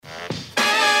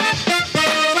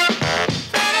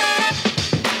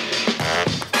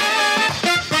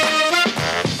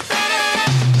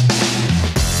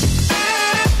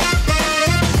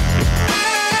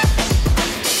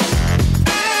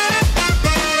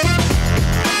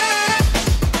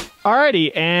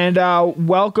Alrighty, and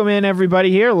welcome in everybody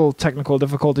here. A little technical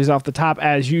difficulties off the top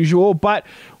as usual, but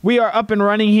we are up and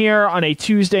running here on a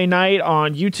Tuesday night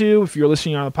on YouTube. If you're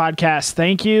listening on the podcast,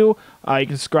 thank you. You can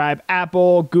subscribe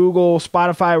Apple, Google,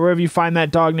 Spotify, wherever you find that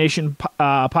DawgNation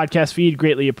podcast feed.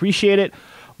 Greatly appreciate it.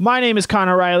 My name is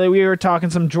Connor Riley. We were talking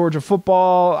some Georgia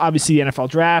football, obviously the NFL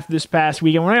draft this past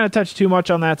weekend. We're not going to touch too much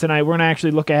on that tonight. We're going to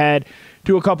actually look ahead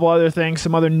to a couple other things,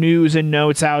 some other news and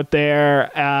notes out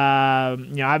there.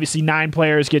 Obviously 9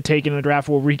 players get taken in the draft.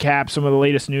 We'll recap some of the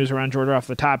latest news around Georgia off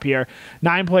the top here.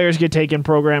 9 players get taken,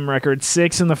 program record,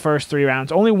 6 in the first 3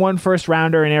 rounds. Only 1 first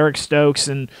rounder in Eric Stokes,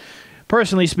 and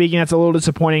personally speaking, that's a little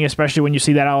disappointing, especially when you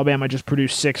see that Alabama just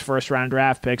produced 6 first-round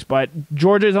draft picks. But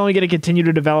Georgia is only going to continue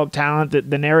to develop talent.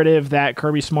 The narrative that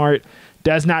Kirby Smart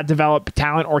does not develop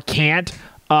talent or can't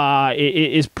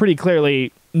is pretty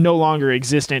clearly no longer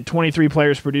existent. 23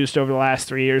 players produced over the last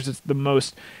 3 years. It's the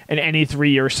most in any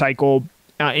 3-year cycle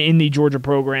in the Georgia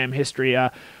program history.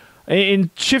 In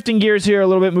shifting gears here a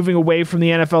little bit, moving away from the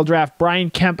NFL draft, Brian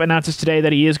Kemp announces today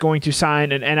that he is going to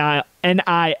sign an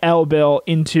NIL bill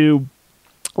into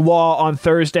law on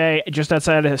Thursday, just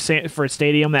outside of Sanford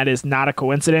Stadium. That is not a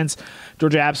coincidence.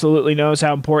 Georgia absolutely knows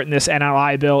how important this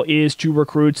NIL bill is to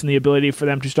recruits and the ability for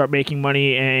them to start making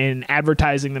money and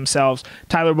advertising themselves.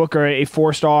 Tyler Booker, a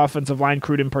 4-star offensive line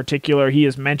recruit in particular, he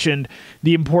has mentioned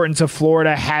the importance of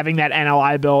Florida having that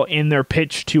NIL bill in their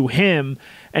pitch to him.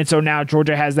 And so now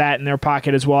Georgia has that in their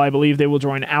pocket as well. I believe they will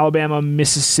join Alabama,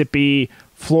 Mississippi,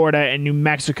 Florida, and New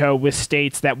Mexico with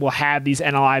states that will have these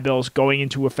NIL bills going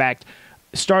into effect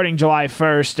starting July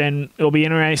 1st, and it'll be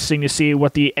interesting to see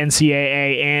what the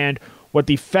NCAA and what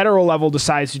the federal level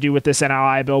decides to do with this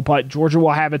NIL bill, but Georgia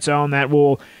will have its own that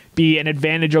will be an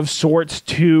advantage of sorts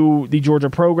to the Georgia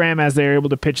program as they're able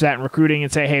to pitch that in recruiting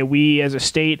and say, hey, we as a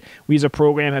state, we as a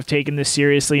program have taken this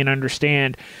seriously and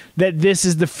understand that this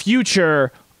is the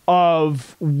future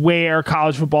of where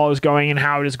college football is going and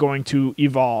how it is going to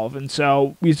evolve. And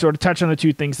so we sort of touch on the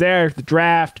 2 things there, the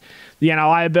draft, the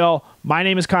NIL bill. My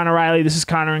name is Connor Riley. This is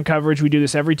Connor in Coverage. We do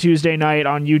this every Tuesday night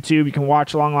on YouTube. You can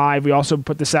watch along live. We also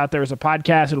put this out there as a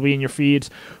podcast. It'll be in your feeds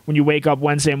when you wake up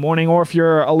Wednesday morning, or if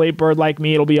you're a late bird like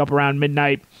me, it'll be up around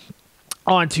midnight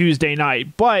on Tuesday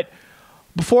night. But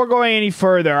before going any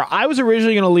further, I was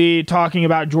originally going to lead talking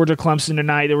about Georgia-Clemson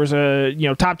tonight. There was a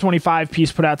top 25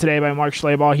 piece put out today by Mark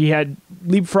Schlabach. He had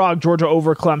leapfrog Georgia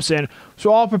over Clemson,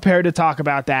 so all prepared to talk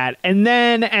about that. And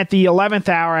then at the 11th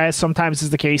hour, as sometimes is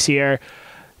the case here,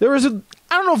 there was I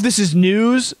don't know if this is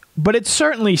news, but it's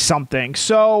certainly something.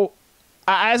 So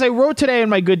as I wrote today in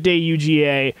my Good Day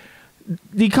UGA,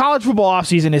 the college football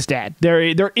offseason is dead.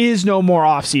 There is no more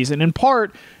offseason, in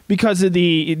part because of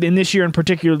in this year in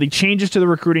particular, the changes to the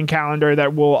recruiting calendar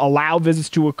that will allow visits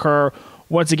to occur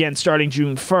once again starting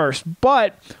June 1st.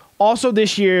 But also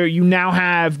this year, you now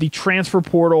have the transfer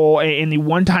portal and the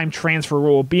one-time transfer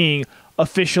rule being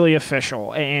officially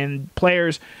official, and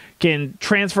players can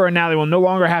transfer, and now they will no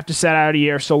longer have to set out a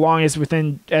year so long as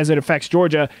it affects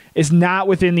Georgia is not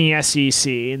within the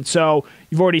SEC. And so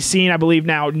you've already seen, I believe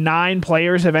now 9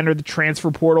 players have entered the transfer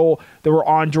portal that were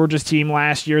on Georgia's team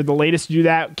last year. The latest to do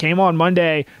that came on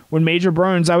Monday when Major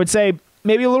Burns, I would say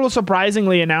maybe a little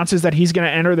surprisingly, announces that he's going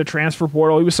to enter the transfer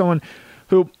portal. He was someone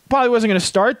who probably wasn't going to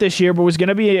start this year, but was going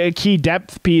to be a key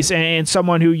depth piece and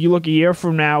someone who you look a year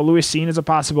from now. Lewis Seen is a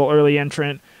possible early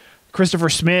entrant. Christopher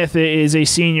Smith is a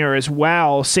senior as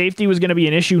well. Safety was going to be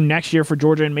an issue next year for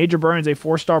Georgia, and Major Burns, a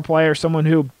 4-star player, someone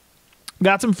who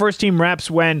got some first-team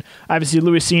reps when, obviously,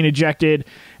 Lewis Seen ejected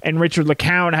and Richard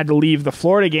LeCounte had to leave the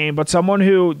Florida game, but someone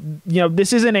who,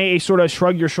 this isn't a sort of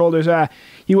shrug your shoulders,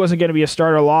 he wasn't going to be a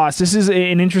starter loss. This is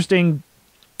an interesting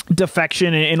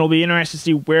defection, and it'll be interesting to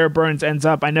see where Burns ends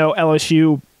up. I know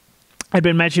LSU had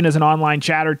been mentioned as an online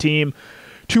chatter team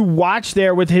to watch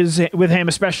there with him,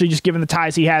 especially just given the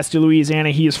ties he has to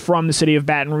Louisiana. He is from the city of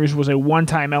Baton Rouge, was a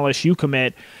one-time LSU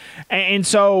commit. And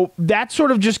so that's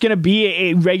sort of just going to be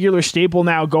a regular staple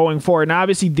now going forward. And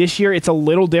obviously this year it's a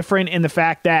little different in the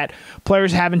fact that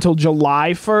players have until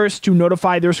July 1st to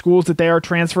notify their schools that they are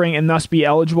transferring and thus be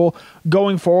eligible.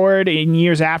 Going forward in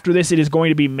years after this, it is going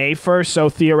to be May 1st. So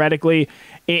theoretically,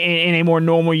 in a more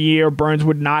normal year, Burns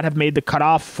would not have made the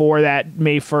cutoff for that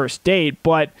May 1st date.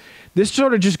 But this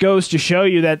sort of just goes to show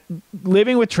you that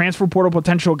living with transfer portal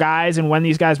potential guys and when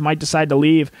these guys might decide to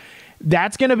leave,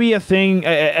 that's going to be a thing,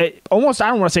 almost, I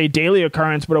don't want to say daily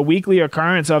occurrence, but a weekly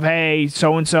occurrence of, hey,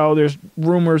 so-and-so, there's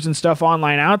rumors and stuff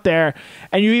online out there.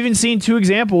 And you've even seen two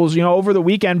examples, over the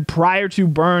weekend prior to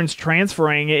Burns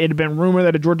transferring. It had been rumored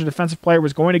that a Georgia defensive player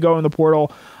was going to go in the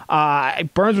portal.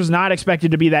 Burns was not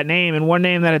expected to be that name, and one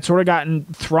name that had sort of gotten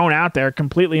thrown out there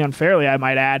completely unfairly, I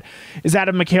might add, is that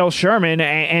of Mikhail Sherman.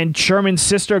 And Sherman's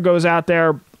sister goes out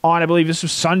there on, I believe this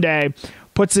was Sunday,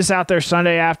 puts this out there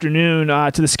Sunday afternoon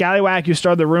to the Scallywag who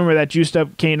started the rumor that Juiced Up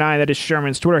K9, that is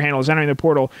Sherman's Twitter handle, is entering the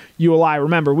portal. ULI.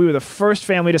 Remember, we were the first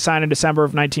family to sign in December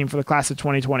of 19 for the class of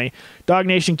 2020.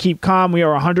 DawgNation, keep calm. We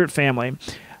are 100 family.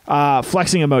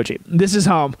 Flexing emoji. This is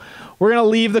home. We're going to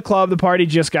leave the club. The party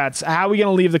just got... How are we going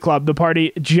to leave the club? The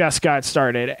party just got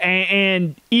started.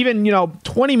 And even,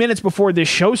 20 minutes before this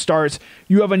show starts,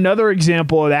 you have another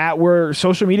example of that where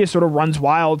social media sort of runs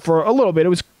wild for a little bit. It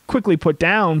was quickly put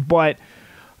down, but...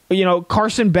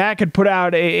 Carson Beck had put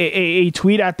out a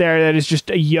tweet out there that is just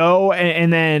a yo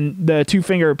and then the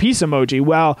two-finger peace emoji.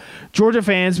 Well, Georgia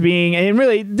fans and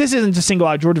really, this isn't to single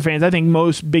out Georgia fans. I think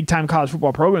most big-time college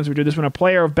football programs would do this when a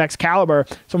player of Beck's caliber,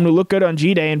 someone who looked good on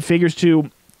G-Day and figures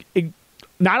to,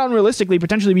 not unrealistically,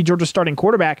 potentially be Georgia's starting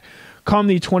quarterback come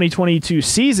the 2022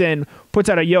 season, puts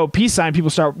out a yo peace sign. People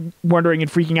start wondering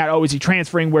and freaking out, oh, is he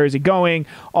transferring? Where is he going?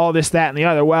 All this, that, and the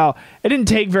other. Well, it didn't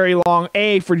take very long,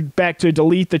 A, for Beck to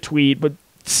delete the tweet, but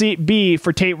B,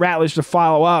 for Tate Ratledge to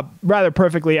follow up rather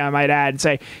perfectly, I might add, and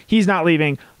say, he's not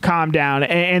leaving, calm down.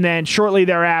 And then shortly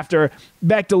thereafter,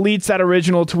 Beck deletes that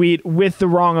original tweet with the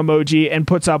wrong emoji and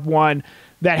puts up one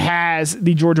that has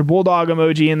the Georgia Bulldog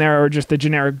emoji in there, or just the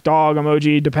generic dog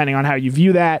emoji, depending on how you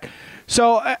view that.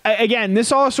 So, again,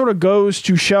 this all sort of goes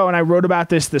to show, and I wrote about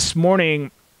this morning,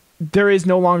 there is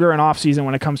no longer an offseason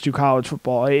when it comes to college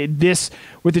football. With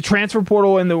the transfer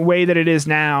portal and the way that it is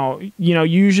now, you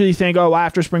usually think, oh,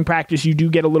 after spring practice, you do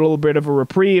get a little bit of a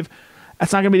reprieve.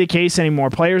 That's not going to be the case anymore.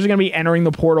 Players are going to be entering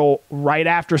the portal right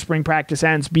after spring practice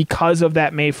ends because of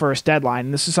that May 1st deadline.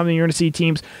 And this is something you're going to see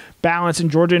teams balance, in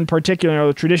Georgia in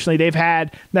particular. Traditionally, they've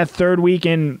had that third week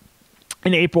in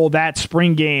April, that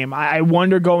spring game. I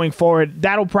wonder going forward,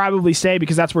 that'll probably stay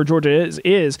because that's where Georgia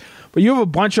is. But you have a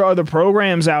bunch of other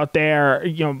programs out there.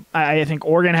 I think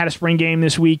Oregon had a spring game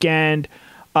this weekend.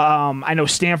 I know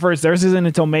Stanford's, theirs isn't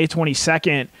until May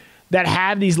 22nd, that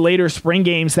have these later spring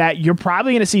games that you're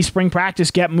probably going to see spring practice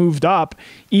get moved up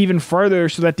even further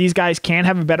so that these guys can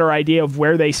have a better idea of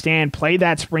where they stand, play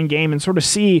that spring game, and sort of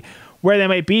see where they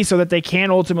might be so that they can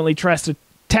ultimately test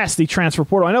the transfer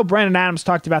portal. I know Brandon Adams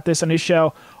talked about this on his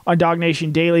show on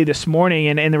DawgNation Daily this morning,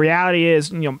 and the reality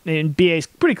is, and BA's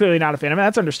pretty clearly not a fan. I mean,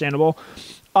 that's understandable.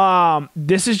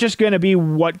 This is just going to be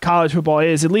what college football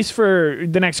is, at least for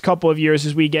the next couple of years,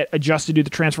 as we get adjusted to the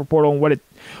transfer portal and what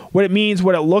it means,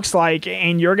 what it looks like.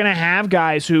 And you're going to have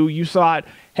guys who you thought,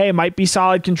 hey, might be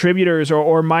solid contributors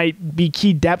or might be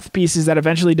key depth pieces that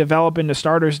eventually develop into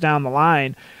starters down the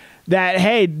line, that,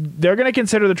 hey, they're going to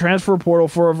consider the transfer portal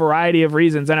for a variety of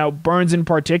reasons. I know Burns in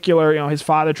particular, his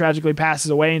father tragically passes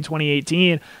away in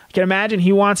 2018. I can imagine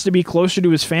he wants to be closer to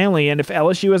his family, and if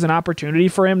LSU has an opportunity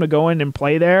for him to go in and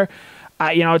play there,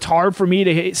 it's hard for me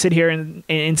to sit here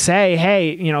and say,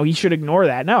 hey, he should ignore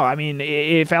that. No, I mean,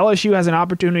 if LSU has an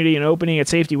opportunity and opening at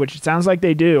safety, which it sounds like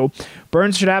they do,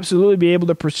 Burns should absolutely be able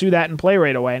to pursue that and play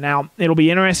right away. Now, it'll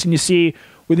be interesting to see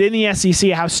within the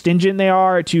SEC how stringent they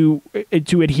are to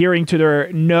adhering to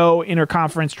their no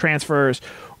interconference transfers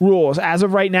rules. As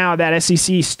of right now, that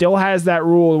SEC still has that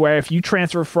rule where if you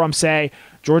transfer from, say,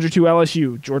 Georgia to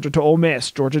LSU, Georgia to Ole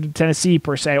Miss, Georgia to Tennessee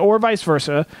per se, or vice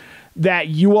versa, that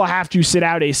you will have to sit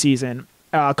out a season.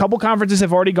 A couple conferences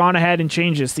have already gone ahead and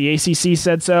changed this. The ACC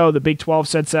said so. The Big 12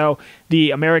 said so.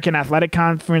 The American Athletic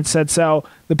Conference said so.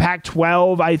 The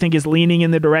Pac-12, I think, is leaning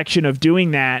in the direction of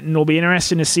doing that. And it'll be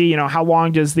interesting to see, how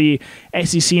long does the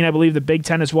SEC and I believe the Big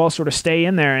 10 as well sort of stay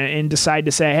in there and decide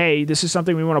to say, hey, this is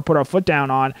something we want to put our foot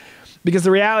down on. Because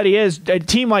the reality is a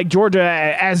team like Georgia,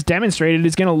 as demonstrated,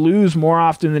 is going to lose more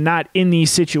often than not in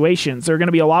these situations. There are going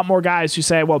to be a lot more guys who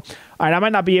say, well, all right, I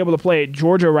might not be able to play at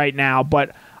Georgia right now,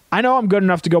 but I know I'm good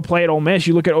enough to go play at Ole Miss.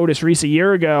 You look at Otis Reese a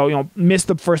year ago, missed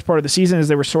the first part of the season as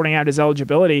they were sorting out his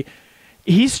eligibility.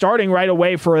 He's starting right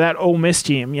away for that Ole Miss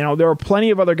team. There are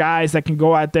plenty of other guys that can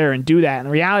go out there and do that. And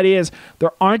the reality is there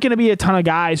aren't going to be a ton of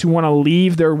guys who want to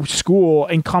leave their school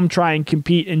and come try and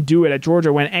compete and do it at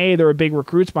Georgia when, A, there are big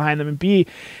recruits behind them, and B,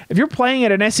 if you're playing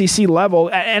at an SEC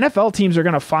level, NFL teams are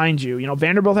going to find you.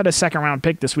 Vanderbilt had a second-round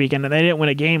pick this weekend, and they didn't win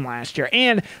a game last year.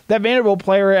 And that Vanderbilt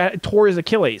player tore his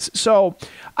Achilles. So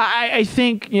I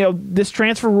think, this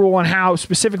transfer rule and how,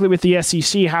 specifically with the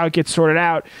SEC, how it gets sorted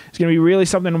out is going to be really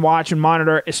something to watch and monitor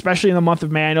monitor, especially in the month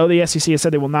of May. I know the SEC has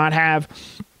said they will not have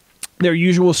their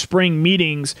usual spring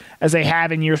meetings as they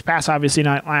have in years past, obviously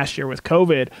not last year with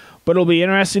COVID, but it'll be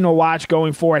interesting to watch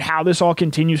going forward how this all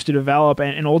continues to develop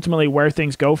and ultimately where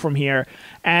things go from here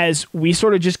as we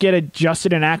sort of just get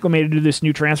adjusted and acclimated to this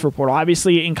new transfer portal.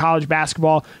 Obviously in college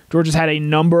basketball, Georgia's had a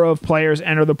number of players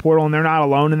enter the portal, and they're not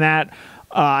alone in that.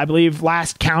 I believe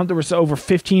last count there was over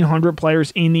 1,500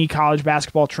 players in the college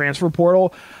basketball transfer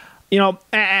portal. You know,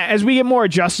 as we get more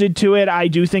adjusted to it, I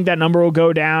do think that number will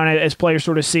go down as players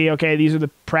sort of see, okay, these are the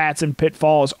prats and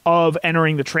pitfalls of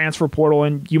entering the transfer portal,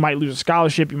 and you might lose a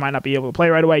scholarship, you might not be able to play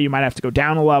right away, you might have to go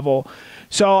down a level.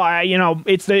 So,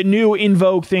 it's the new in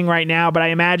vogue thing right now, but I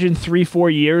imagine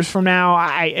 3-4 years from now,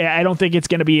 I don't think it's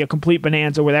going to be a complete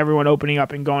bonanza with everyone opening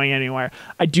up and going anywhere.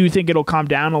 I do think it'll calm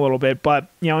down a little bit, but,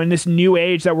 in this new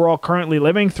age that we're all currently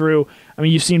living through, I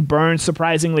mean, you've seen Burns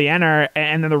surprisingly enter,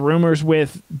 and then the rumors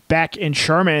with Beck and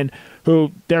Sherman,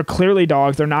 who they're clearly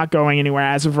dogs. They're not going anywhere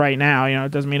as of right now. It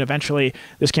doesn't mean eventually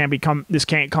this can't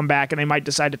come back and they might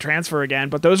decide to transfer again.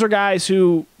 But those are guys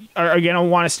who are going to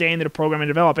want to stay into the program and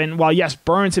develop. And while, yes,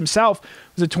 Burns himself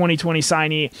was a 2020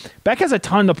 signee, Beck has a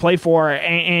ton to play for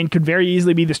and could very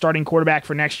easily be the starting quarterback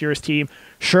for next year's team.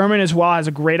 Sherman as well has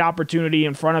a great opportunity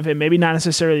in front of him, maybe not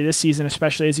necessarily this season,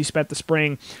 especially as he spent the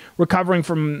spring recovering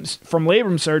from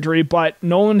labrum surgery, but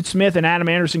Nolan Smith and Adam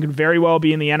Anderson could very well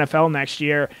be in the NFL next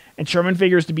year, and Sherman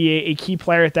figures to be a key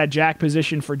player at that jack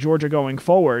position for Georgia going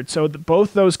forward. So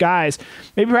both those guys,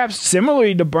 maybe perhaps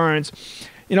similarly to Burns,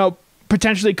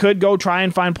 potentially could go try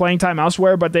and find playing time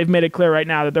elsewhere, but they've made it clear right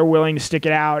now that they're willing to stick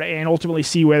it out and ultimately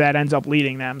see where that ends up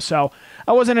leading them. So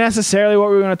that wasn't necessarily what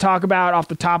we were going to talk about off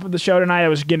the top of the show tonight. That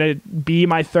was going to be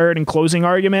my third and closing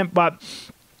argument, but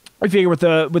I figure with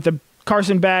the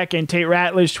Carson Beck and Tate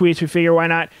Ratledge tweets, we figure why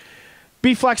not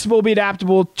be flexible, be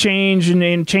adaptable, change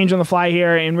and change on the fly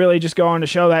here, and really just go on to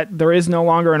show that there is no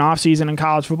longer an offseason in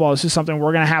college football. This is something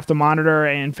we're going to have to monitor,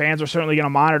 and fans are certainly going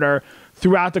to monitor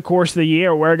throughout the course of the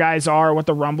year, where guys are, what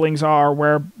the rumblings are,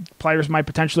 where players might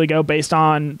potentially go based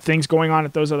on things going on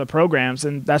at those other programs.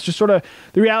 And that's just sort of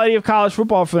the reality of college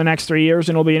football for the next 3 years.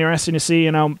 And it'll be interesting to see,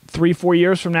 3-4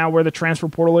 years from now where the transfer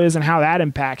portal is and how that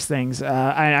impacts things.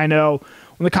 I know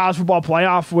when the college football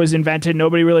playoff was invented,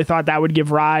 nobody really thought that would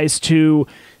give rise to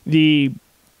the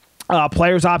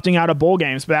players opting out of bowl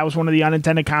games, but that was one of the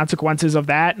unintended consequences of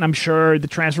that. And I'm sure the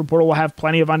transfer portal will have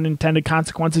plenty of unintended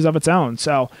consequences of its own.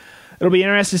 So it'll be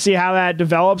interesting to see how that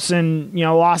develops, and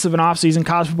loss of an offseason.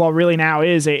 College football really now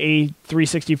is a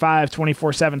 365,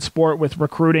 24/7 sport with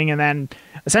recruiting and then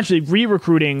essentially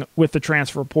re-recruiting with the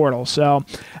transfer portal. So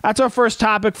that's our first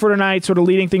topic for tonight, sort of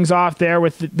leading things off there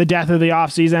with the death of the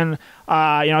offseason.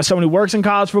 As someone who works in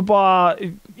college football,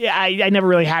 I never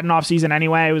really had an offseason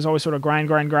anyway. It was always sort of grind.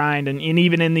 And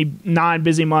even in the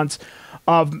non-busy months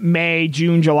of May,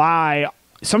 June, July,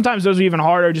 sometimes those are even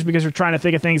harder just because you're trying to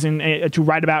think of things to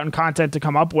write about and content to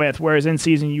come up with, whereas in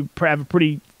season you have a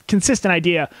pretty consistent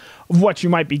idea of what you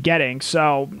might be getting.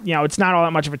 So, it's not all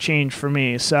that much of a change for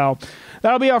me. So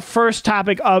that'll be our first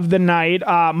topic of the night.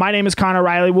 My name is Connor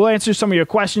Riley. We'll answer some of your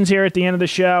questions here at the end of the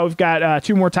show. We've got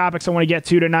 2 more topics I want to get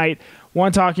to tonight.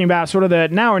 One talking about sort of the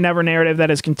now or never narrative that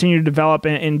has continued to develop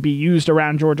and be used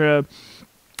around Georgia.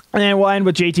 And then we'll end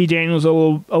with JT Daniels a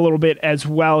little bit as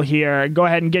well here. Go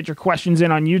ahead and get your questions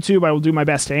in on YouTube. I will do my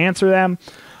best to answer them.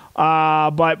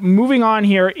 But moving on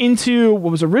here into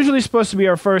what was originally supposed to be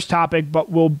our first topic,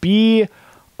 but will be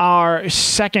our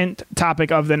second topic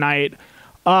of the night.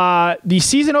 The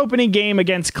season opening game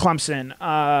against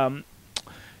Clemson.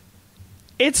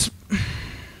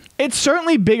 It's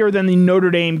certainly bigger than the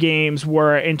Notre Dame games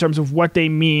were in terms of what they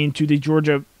mean to the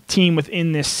Georgia team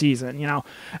within this season.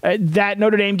 That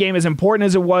Notre Dame game, as important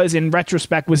as it was in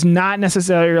retrospect, was not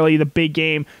necessarily the big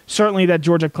game. Certainly that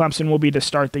Georgia-Clemson will be to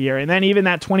start the year. And then even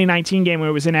that 2019 game when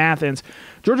it was in Athens,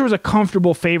 Georgia was a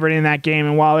comfortable favorite in that game.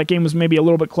 And while that game was maybe a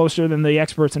little bit closer than the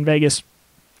experts in Vegas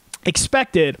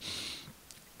expected,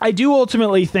 I do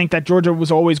ultimately think that Georgia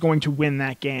was always going to win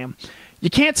that game. You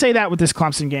can't say that with this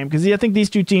Clemson game because I think these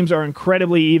two teams are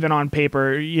incredibly even on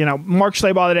paper. Mark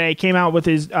Schlabach today came out with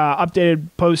his updated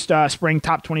post-spring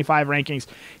top 25 rankings.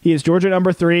 He has Georgia at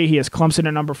number 3. He has Clemson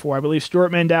at number 4. I believe Stuart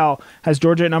Mandel has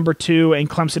Georgia at number 2 and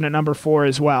Clemson at number 4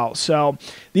 as well. So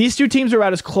these two teams are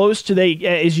about as close to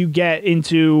as you get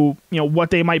into what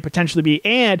they might potentially be.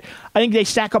 And I think they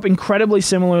stack up incredibly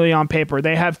similarly on paper.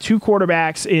 They have 2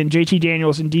 quarterbacks in JT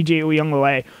Daniels and DJ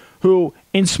Uyunglele, who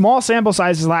in small sample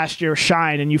sizes last year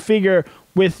shined, and you figure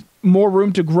with more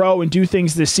room to grow and do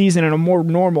things this season in a more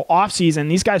normal offseason,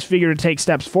 these guys figure to take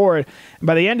steps forward. And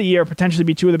by the end of the year, potentially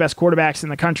be two of the best quarterbacks in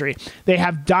the country. They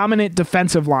have dominant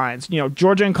defensive lines.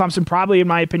 Georgia and Clemson probably, in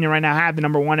my opinion, right now have the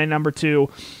number 1 and number 2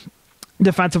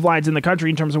 defensive lines in the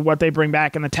country in terms of what they bring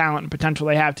back and the talent and potential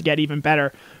they have to get even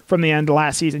better from the end of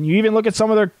last season. You even look at some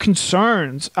of their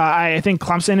concerns. I think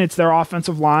Clemson, it's their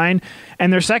offensive line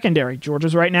and their secondary.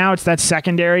 Georgia's right now, it's that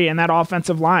secondary and that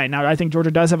offensive line. Now, I think Georgia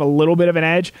does have a little bit of an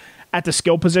edge at the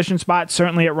skill position spot,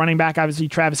 certainly at running back. Obviously,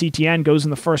 Travis Etienne goes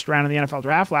in the first round of the NFL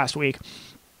draft last week,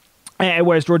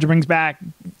 whereas Georgia brings back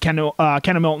Kendall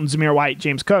Milton, Zamir White,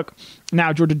 James Cook.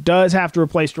 Now, Georgia does have to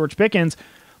replace George Pickens,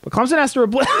 but Clemson has to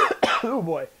replace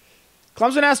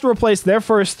Clemson has to replace their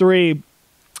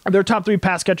top 3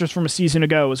 pass catchers from a season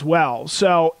ago as well.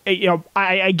 So,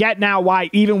 I get now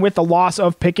why, even with the loss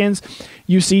of Pickens,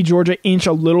 you see Georgia inch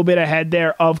a little bit ahead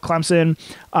there of Clemson.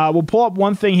 We'll pull up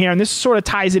one thing here, and this sort of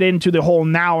ties it into the whole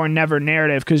now or never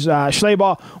narrative, because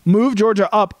Schleybaugh moved Georgia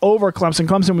up over Clemson.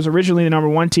 Clemson was originally the number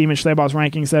 1 team in Schleybaugh's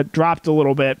rankings. That dropped a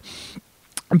little bit.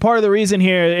 And part of the reason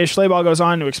here is Schleybaugh goes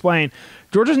on to explain,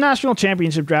 Georgia's national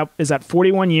championship drought is at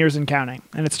 41 years and counting,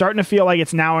 and it's starting to feel like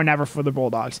it's now or never for the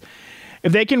Bulldogs.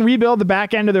 If they can rebuild the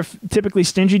back end of their typically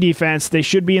stingy defense, they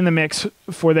should be in the mix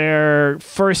for their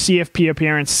first CFP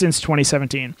appearance since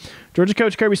 2017. Georgia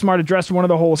coach Kirby Smart addressed one of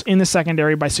the holes in the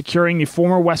secondary by securing the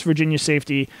former West Virginia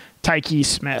safety Tyke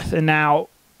Smith. And now,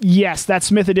 yes, that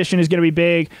Smith addition is going to be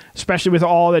big, especially with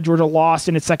all that Georgia lost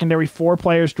in its secondary. 4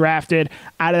 players drafted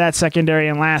out of that secondary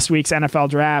in last week's NFL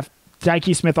draft.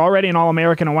 Tyke Smith, already an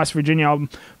All-American in West Virginia. I'll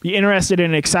be interested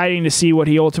and exciting to see what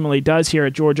he ultimately does here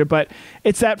at Georgia. But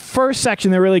it's that first section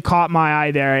that really caught my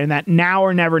eye there, and that now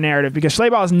or never narrative, because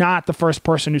Schleybaugh is not the first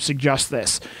person who suggests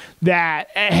this. That,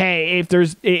 hey,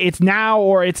 it's now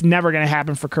or it's never going to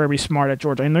happen for Kirby Smart at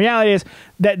Georgia. And the reality is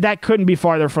that couldn't be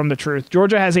farther from the truth.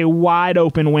 Georgia has a wide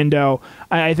open window,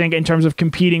 I think, in terms of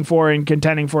competing for and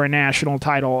contending for a national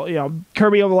title.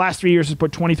 Kirby over the last 3 years has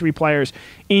put 23 players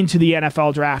into the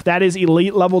NFL draft. That is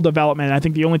elite level development. I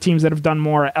think the only teams that have done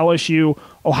more are LSU,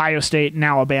 Ohio State, and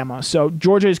Alabama. So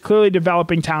Georgia is clearly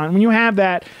developing talent. When you have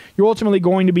that, you're ultimately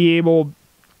going to be able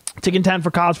to contend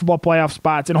for college football playoff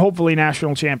spots and hopefully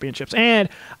national championships. And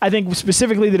I think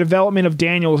specifically the development of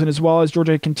Daniels, and as well as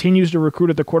Georgia continues to recruit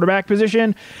at the quarterback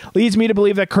position, leads me to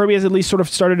believe that Kirby has at least sort of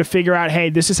started to figure out, hey,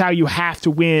 this is how you have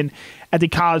to win at the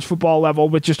college football level,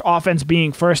 with just offense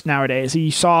being first nowadays.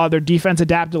 You saw their defense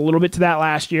adapt a little bit to that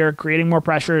last year, creating more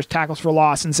pressures, tackles for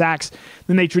loss, and sacks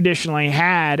than they traditionally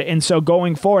had. And so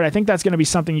going forward, I think that's going to be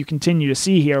something you continue to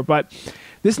see here. But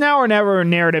this now or never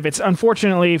narrative, it's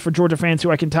unfortunately for Georgia fans who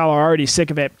I can tell are already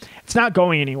sick of it, it's not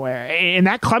going anywhere. And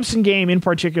that Clemson game in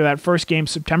particular, that first game,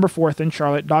 September 4th in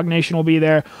Charlotte, DawgNation will be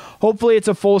there. Hopefully it's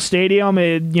a full stadium.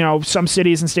 Some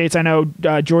cities and states, I know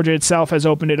Georgia itself has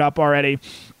opened it up already.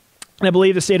 And I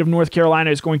believe the state of North Carolina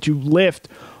is going to lift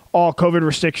all COVID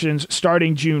restrictions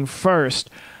starting June 1st.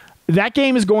 That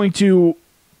game is going to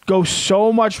go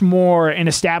so much more in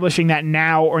establishing that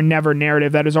now or never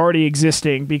narrative that is already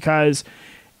existing, because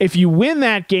if you win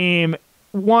that game,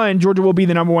 one, Georgia will be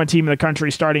the number 1 team in the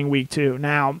country starting week 2.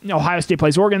 Now, Ohio State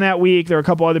plays Oregon that week. There are a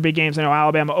couple other big games. I know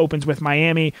Alabama opens with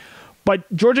Miami.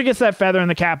 But Georgia gets that feather in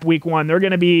the cap week 1. They're going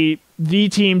to be the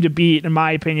team to beat, in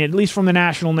my opinion, at least from the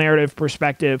national narrative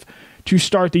perspective, to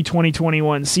start the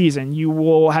 2021 season. You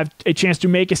will have a chance to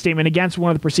make a statement against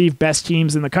one of the perceived best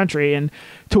teams in the country. And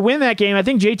to win that game, I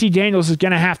think JT Daniels is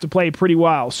going to have to play pretty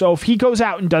well. So if he goes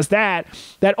out and does that,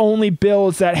 that only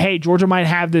builds that, hey, Georgia might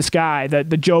have this guy, the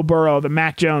Joe Burrow, the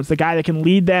Mac Jones, the guy that can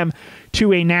lead them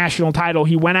to a national title.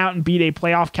 He went out and beat a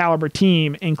playoff caliber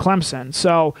team in Clemson.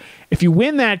 So if you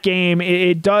win that game,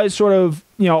 it does sort of,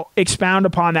 expound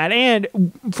upon that. And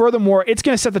furthermore, it's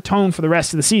going to set the tone for the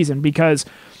rest of the season, because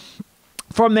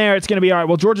from there, it's going to be, all right,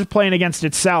 well, Georgia's playing against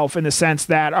itself in the sense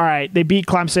that, all right, they beat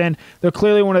Clemson. They're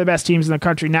clearly one of the best teams in the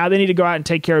country. Now they need to go out and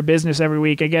take care of business every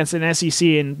week against an SEC,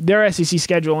 and their SEC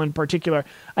schedule in particular,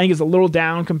 I think, is a little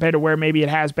down compared to where maybe it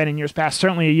has been in years past,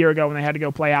 certainly a year ago when they had to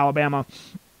go play Alabama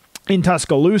in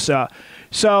Tuscaloosa.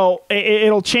 So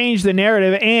it'll change the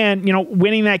narrative, and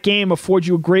winning that game affords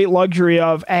you a great luxury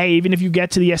of, hey, even if you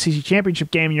get to the SEC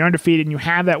championship game and you're undefeated and you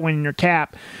have that win in your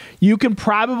cap, you can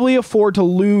probably afford to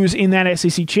lose in that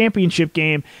SEC championship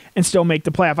game and still make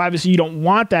the playoff. Obviously, you don't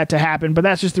want that to happen, but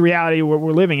that's just the reality where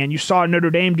we're living in. You saw Notre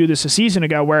Dame do this a season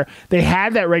ago, where they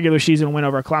had that regular season win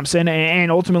over Clemson,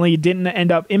 and ultimately it didn't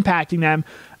end up impacting them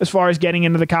as far as getting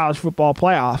into the college football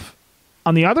playoff.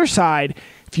 On the other side,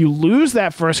 if you lose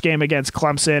that first game against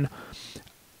Clemson,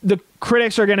 the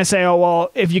critics are going to say, oh,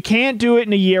 well, if you can't do it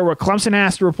in a year where Clemson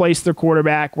has to replace their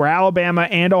quarterback, where Alabama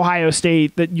and Ohio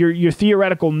State, that your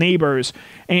theoretical neighbors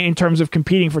in terms of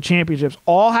competing for championships,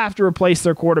 all have to replace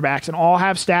their quarterbacks and all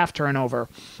have staff turnover.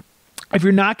 If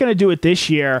you're not going to do it this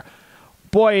year,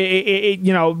 boy,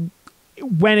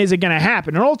 when is it going to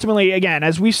happen? And ultimately, again,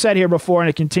 as we've said here before and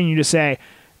I continue to say,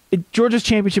 Georgia's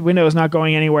championship window is not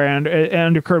going anywhere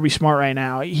under Kirby Smart right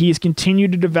now. He has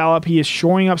continued to develop. He is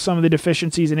shoring up some of the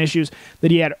deficiencies and issues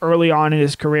that he had early on in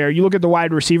his career. You look at the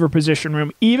wide receiver position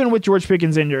room, even with George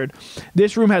Pickens injured,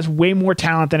 this room has way more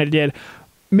talent than it did.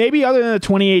 Maybe other than the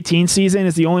 2018 season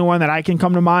is the only one that I can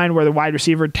come to mind where the wide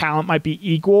receiver talent might be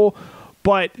equal.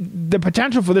 But the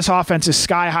potential for this offense is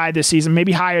sky high this season,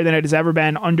 maybe higher than it has ever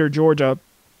been under Georgia,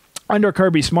 under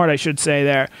Kirby Smart, I should say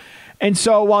there. And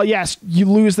so, while, yes, you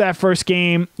lose that first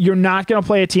game, you're not going to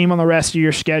play a team on the rest of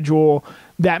your schedule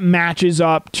that matches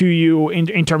up to you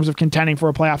in terms of contending for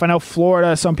a playoff. I know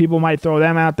Florida, some people might throw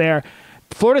them out there.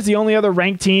 Florida's the only other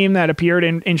ranked team that appeared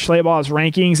in Schlabach's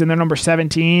rankings, and they're number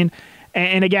 17.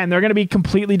 And again, they're going to be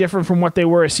completely different from what they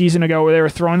were a season ago where they were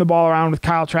throwing the ball around with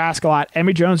Kyle Trask a lot.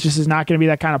 Emory Jones just is not going to be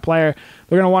that kind of player.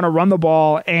 They're going to want to run the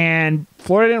ball, and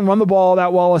Florida didn't run the ball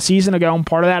that well a season ago, and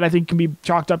part of that I think can be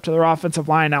chalked up to their offensive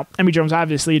line. Now, Emory Jones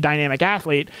obviously a dynamic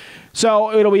athlete,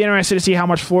 so it'll be interesting to see how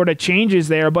much Florida changes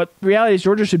there, but the reality is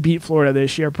Georgia should beat Florida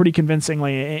this year pretty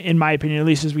convincingly, in my opinion, at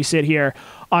least as we sit here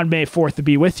on May 4th to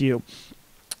be with you.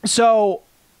 So,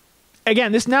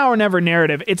 again, this now or never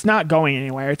narrative, it's not going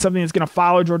anywhere. It's something that's going to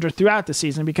follow Georgia throughout the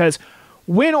season because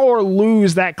win or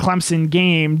lose that Clemson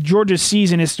game, Georgia's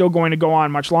season is still going to go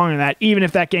on much longer than that, even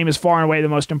if that game is far and away the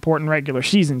most important regular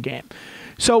season game.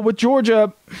 So with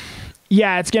Georgia,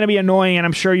 yeah, it's going to be annoying, and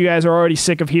I'm sure you guys are already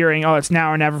sick of hearing, oh, it's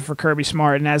now or never for Kirby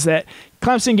Smart. And as that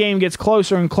Clemson game gets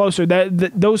closer and closer,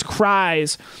 those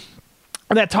cries,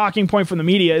 that talking point from the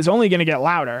media is only going to get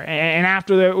louder. And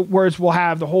after the words, we'll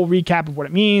have the whole recap of what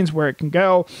it means, where it can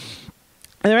go.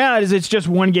 And the reality is it's just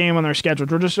one game on their schedule.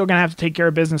 Georgia's still going to have to take care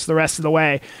of business the rest of the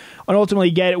way and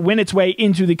ultimately win its way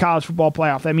into the college football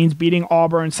playoff. That means beating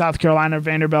Auburn, South Carolina,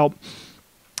 Vanderbilt,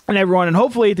 and everyone. And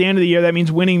hopefully at the end of the year, that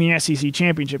means winning the SEC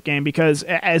championship game because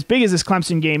as big as this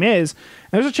Clemson game is,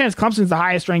 there's a chance Clemson's the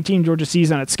highest-ranked team Georgia sees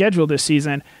on its schedule this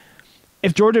season.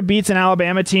 If Georgia beats an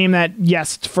Alabama team that,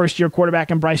 yes, it's first-year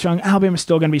quarterback and Bryce Young, Alabama's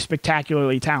still going to be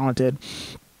spectacularly talented.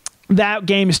 That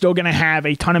game is still going to have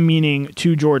a ton of meaning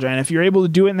to Georgia. And if you're able to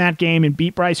do it in that game and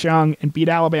beat Bryce Young and beat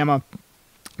Alabama,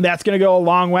 that's going to go a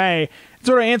long way. It's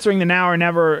sort of answering the now or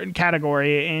never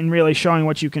category and really showing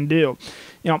what you can do.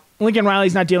 You know, Lincoln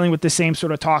Riley's not dealing with the same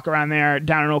sort of talk around there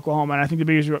down in Oklahoma. And I think the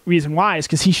biggest reason why is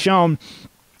because he's shown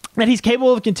that he's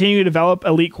capable of continuing to develop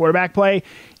elite quarterback play,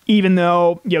 even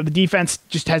though, you know, the defense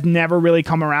just has never really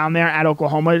come around there at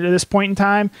Oklahoma at this point in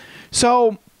time.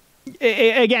 So,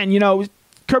 again, you know,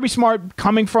 Kirby Smart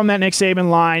coming from that Nick Saban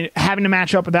line, having to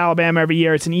match up with Alabama every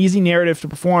year, it's an easy narrative to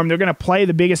perform. They're going to play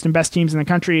the biggest and best teams in the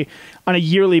country on a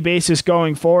yearly basis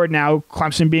going forward now,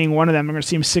 Clemson being one of them. They're going to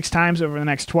see them 6 times over the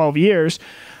next 12 years.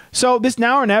 So this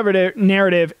now or never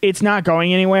narrative, it's not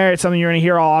going anywhere. It's something you're going to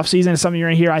hear all offseason. It's something you're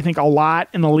going to hear, I think, a lot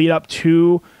in the lead up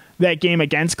to that game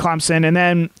against Clemson. And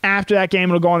then after that game,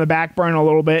 it'll go on the back burner a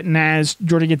little bit. And as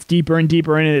Georgia gets deeper and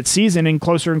deeper into its season and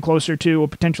closer to a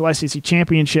potential SEC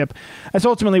championship, that's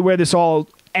ultimately where this all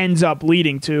ends up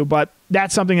leading to. But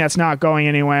that's something that's not going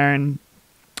anywhere. And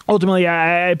ultimately,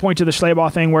 I point to the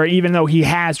Schlabach thing where even though he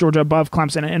has Georgia above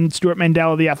Clemson and Stuart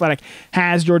Mandel of The Athletic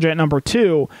has Georgia at number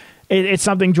 2, it's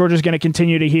something Georgia's going to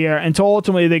continue to hear until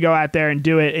ultimately they go out there and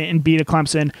do it and beat a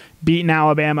Clemson, beat an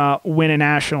Alabama, win a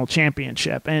national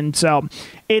championship. And so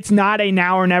it's not a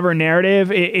now or never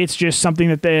narrative. It's just something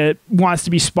that wants to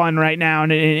be spun right now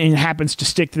and happens to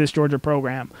stick to this Georgia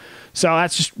program. So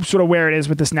that's just sort of where it is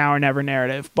with this now or never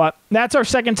narrative. But that's our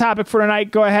second topic for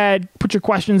tonight. Go ahead, put your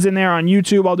questions in there on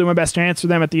YouTube. I'll do my best to answer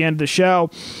them at the end of the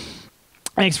show.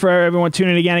 Thanks for everyone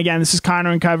tuning in again. This is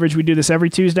Connor in Coverage. We do this every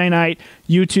Tuesday night,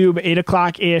 YouTube, 8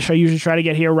 o'clock-ish. I usually try to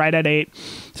get here right at 8.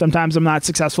 Sometimes I'm not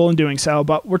successful in doing so,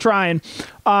 but we're trying.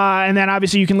 And then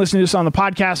obviously you can listen to this on the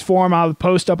podcast form. I'll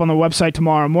post up on the website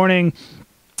tomorrow morning.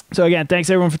 So again, thanks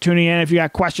everyone for tuning in. If you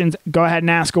got questions, go ahead and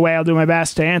ask away. I'll do my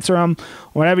best to answer them,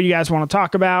 whatever you guys want to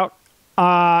talk about.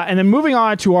 And then moving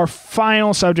on to our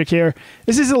final subject here.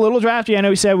 This is a little drafty. I know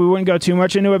we said we wouldn't go too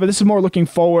much into it, but this is more looking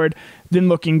forward than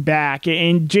looking back.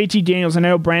 And JT Daniels, I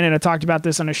know Brandon had talked about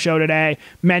this on a show today,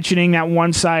 mentioning that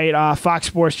one site, Fox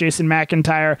Sports, Jason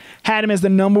McIntyre, had him as the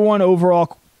number 1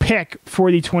 overall pick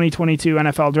for the 2022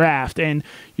 NFL Draft. And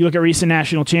you look at recent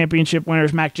national championship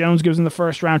winners, Mac Jones goes in the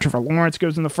first round, Trevor Lawrence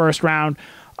goes in the first round.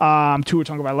 Tua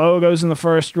Tagovailoa goes in the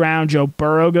first round. Joe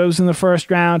Burrow goes in the first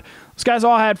round. Those guys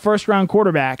all had first-round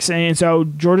quarterbacks, and so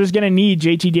Georgia's going to need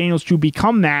JT Daniels to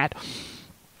become that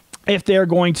if they're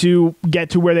going to get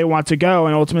to where they want to go,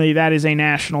 and ultimately that is a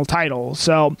national title.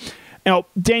 So,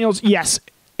 Daniels, yes,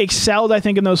 excelled, I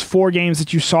think, in those 4 games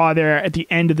that you saw there at the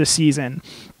end of the season.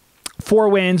 4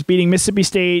 wins, beating Mississippi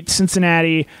State,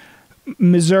 Cincinnati,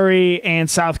 Missouri, and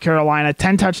South Carolina.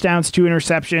 10 touchdowns, 2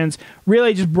 interceptions.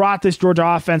 Really just brought this Georgia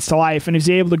offense to life, and he's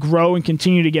able to grow and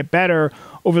continue to get better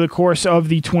over the course of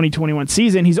the 2021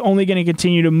 season. He's only going to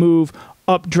continue to move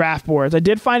up draft boards. I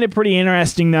did find it pretty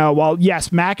interesting, though. While, yes,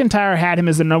 McIntyre had him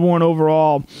as the number 1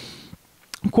 overall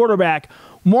quarterback,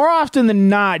 more often than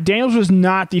not, Daniels was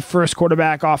not the first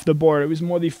quarterback off the board. It was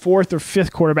more the 4th or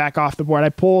 5th quarterback off the board. I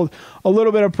pulled a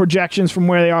little bit of projections from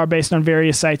where they are based on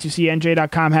various sites. You see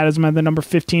NJ.com had him as the number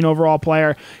 15 overall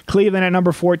player, Cleveland at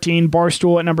number 14,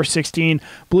 Barstool at number 16,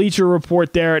 Bleacher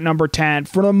Report there at number 10.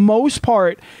 For the most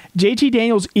part, JT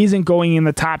Daniels isn't going in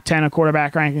the top 10 of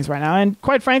quarterback rankings right now, and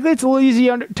quite frankly, it's a little easy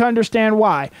to understand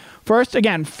why. First,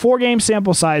 again, 4-game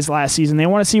sample size last season. They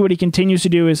want to see what he continues to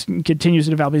do as he continues to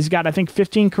develop. He's got, I think,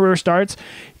 15 career starts.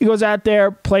 He goes out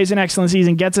there, plays an excellent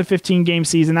season, gets a 15-game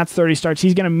season. That's 30 starts.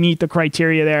 He's going to meet the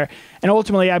criteria there. And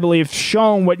ultimately, I believe,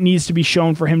 shown what needs to be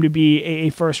shown for him to be a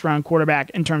first-round quarterback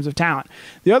in terms of talent.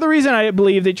 The other reason I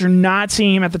believe that you're not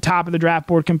seeing him at the top of the draft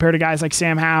board compared to guys like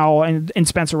Sam Howell and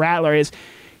Spencer Rattler is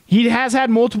he has had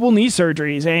multiple knee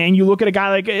surgeries, and you look at a guy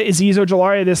like Azeez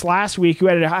Ojulari this last week who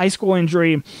had a high school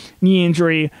injury, knee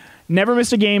injury, never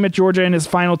missed a game at Georgia in his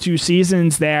final 2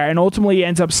 seasons there, and ultimately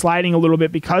ends up sliding a little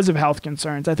bit because of health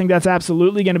concerns. I think that's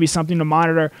absolutely going to be something to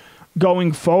monitor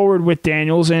going forward with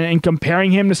Daniels and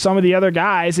comparing him to some of the other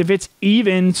guys. If it's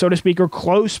even, so to speak, or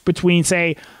close between,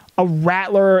 say, a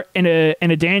Rattler and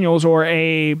a Daniels or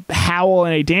a Howell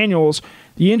and a Daniels,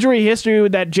 the injury history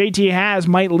that JT has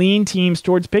might lean teams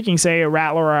towards picking, say, a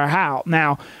Rattler or a Howell.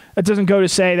 Now, that doesn't go to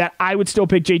say that I would still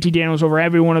pick JT Daniels over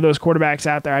every one of those quarterbacks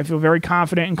out there. I feel very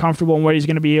confident and comfortable in what he's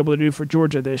going to be able to do for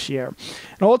Georgia this year.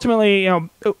 And ultimately,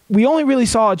 we only really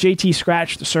saw JT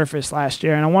scratch the surface last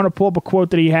year, and I want to pull up a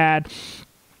quote that he had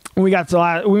when we got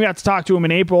to talk to him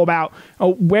in April about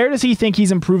where does he think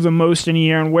he's improved the most in a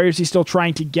year and where is he still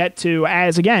trying to get to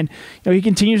as, again, he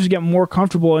continues to get more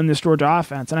comfortable in this Georgia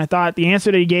offense. And I thought the answer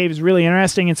that he gave is really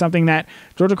interesting and something that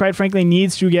Georgia, quite frankly,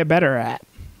 needs to get better at.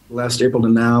 Last April to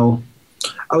now,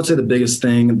 I would say the biggest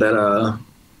thing that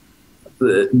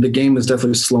the game is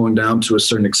definitely slowing down to a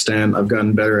certain extent. I've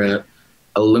gotten better at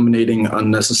eliminating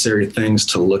unnecessary things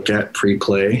to look at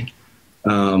pre-play.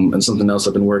 And something else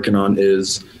I've been working on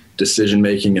is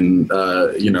decision-making and,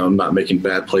 not making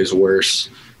bad plays worse,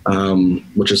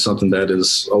 which is something that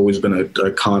has always been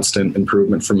a constant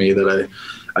improvement for me that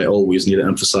I always need to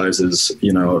emphasize is,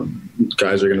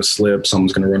 guys are going to slip.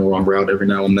 Someone's going to run a wrong route every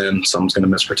now and then. Someone's going to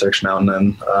miss protection now and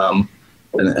then.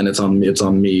 And it's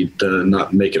on me to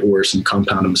not make it worse and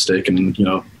compound a mistake and,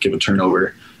 give a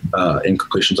turnover.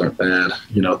 Incompletions aren't bad.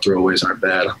 Throwaways aren't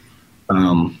bad.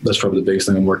 That's probably the biggest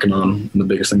thing I'm working on. And the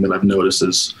biggest thing that I've noticed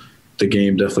is the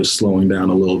game definitely slowing down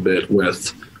a little bit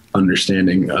with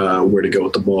understanding where to go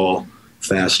with the ball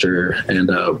faster and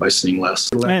by seeing less.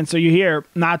 And so you hear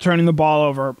not turning the ball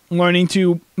over, learning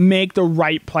to make the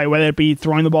right play, whether it be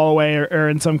throwing the ball away or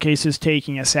in some cases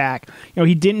taking a sack.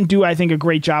 He didn't do, I think, a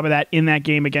great job of that in that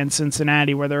game against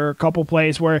Cincinnati, where there are a couple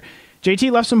plays where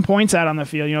JT left some points out on the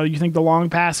field. You think the long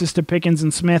passes to Pickens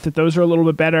and Smith, that those are a little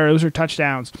bit better. Those are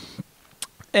touchdowns.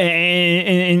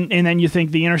 And then you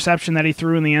think the interception that he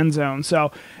threw in the end zone.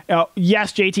 So,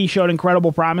 yes, JT showed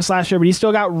incredible promise last year, but he's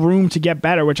still got room to get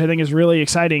better, which I think is really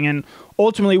exciting. And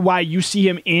ultimately why you see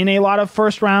him in a lot of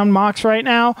first-round mocks right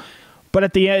now. But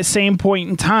at the same point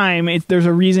in time, there's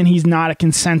a reason he's not a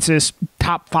consensus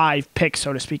top 5 pick,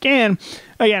 so to speak. And,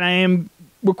 again, I am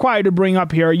required to bring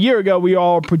up here, a year ago, we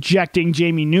all were projecting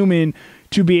Jamie Newman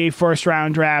to be a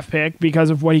first-round draft pick because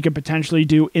of what he could potentially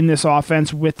do in this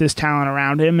offense with this talent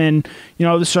around him. And,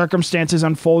 the circumstances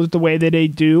unfolded the way that they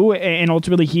do, and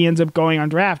ultimately he ends up going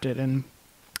undrafted. And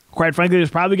quite frankly,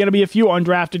 there's probably going to be a few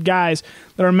undrafted guys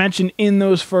that are mentioned in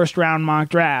those first-round mock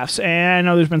drafts. And I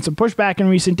know there's been some pushback in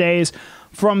recent days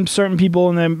from certain people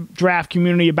in the draft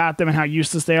community about them and how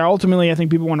useless they are. Ultimately, I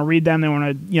think people want to read them. They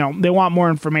want to, they want more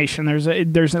information.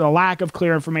 There's a lack of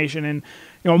clear information in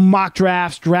mock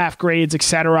drafts, draft grades,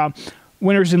 etc.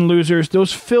 Winners and losers,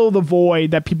 those fill the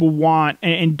void that people want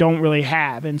and don't really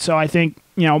have. And so I think,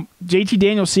 JT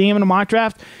Daniels, seeing him in a mock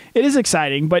draft, it is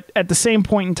exciting. But at the same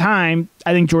point in time,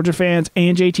 I think Georgia fans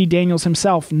and JT Daniels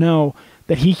himself know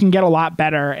that he can get a lot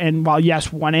better. And while,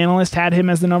 yes, one analyst had him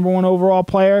as the number 1 overall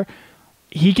player,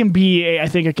 he can be, I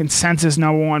think, a consensus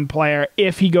number one player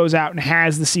if he goes out and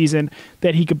has the season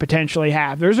that he could potentially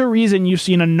have. There's a reason you've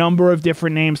seen a number of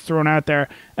different names thrown out there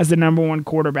as the number one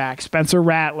quarterback. Spencer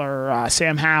Rattler,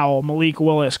 Sam Howell, Malik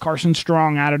Willis, Carson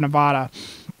Strong out of Nevada.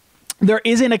 There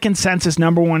isn't a consensus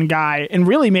number one guy, and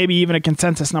really maybe even a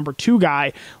consensus number two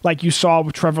guy like you saw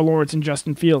with Trevor Lawrence and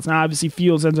Justin Fields. Now, obviously,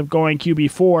 Fields ends up going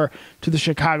QB4 to the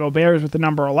Chicago Bears with the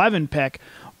number 11 pick,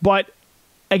 but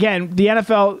again, the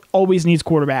NFL always needs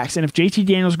quarterbacks, and if JT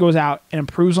Daniels goes out and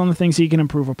improves on the things he can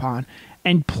improve upon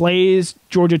and plays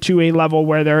Georgia to a level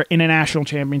where they're in a national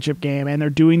championship game and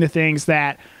they're doing the things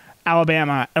that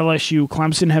Alabama, LSU,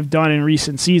 Clemson have done in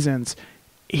recent seasons,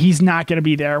 he's not going to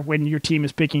be there when your team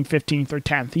is picking 15th or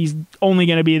 10th. He's only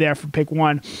going to be there for pick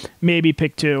 1, maybe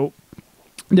pick 2,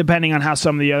 depending on how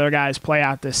some of the other guys play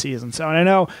out this season. So, and I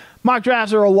know mock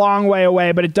drafts are a long way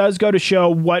away, but it does go to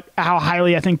show how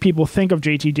highly I think people think of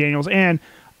JT Daniels. And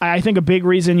I think a big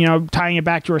reason, tying it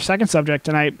back to our second subject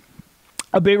tonight,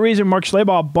 a big reason Mark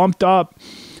Schlabach bumped up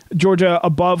Georgia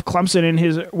above Clemson in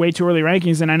his way too early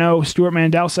rankings, and I know Stuart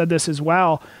Mandel said this as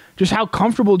well, just how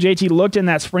comfortable JT looked in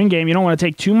that spring game. You don't want to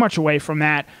take too much away from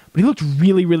that, but he looked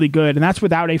really, really good, and that's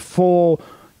without a full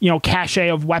cachet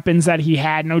of weapons that he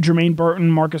had. No Jermaine Burton,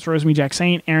 Marcus Rosemy-Jack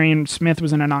Saint, Arian Smith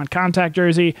was in a non-contact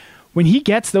jersey. When he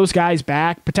gets those guys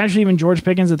back, potentially even George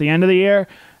Pickens at the end of the year,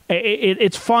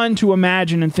 it's fun to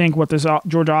imagine and think what this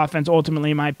Georgia offense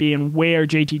ultimately might be and where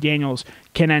JT Daniels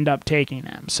can end up taking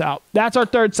them. So that's our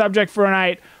third subject for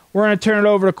tonight. We're going to turn it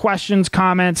over to questions,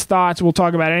 comments, thoughts. We'll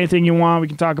talk about anything you want. We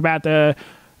can talk about the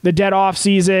dead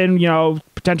offseason,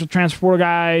 potential transfer portal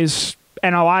guys,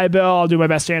 NLI bill. I'll do my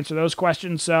best to answer those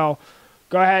questions. So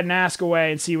go ahead and ask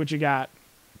away and see what you got.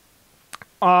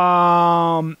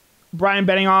 Brian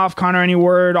Bettingoff, Connor, any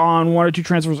word on 1 or 2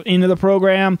 transfers into the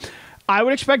program? I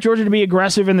would expect Georgia to be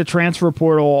aggressive in the transfer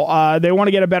portal. They want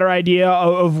to get a better idea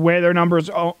of where their numbers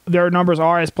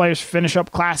are as players finish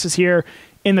up classes here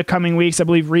in the coming weeks. I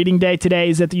believe reading day today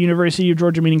is at the University of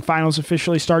Georgia, meaning finals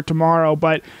officially start tomorrow.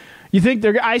 But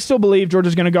I still believe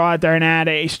Georgia's going to go out there and add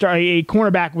a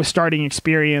cornerback with starting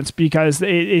experience because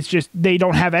it's just they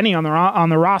don't have any on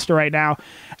the roster right now.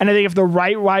 And I think if the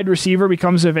right wide receiver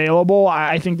becomes available,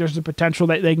 I think there's the potential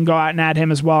that they can go out and add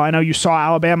him as well. I know you saw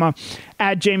Alabama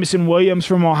add Jamison Williams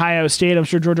from Ohio State. I'm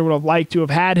sure Georgia would have liked to have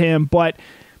had him, but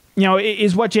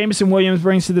is what Jamison Williams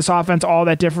brings to this offense all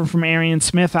that different from Arian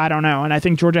Smith? I don't know. And I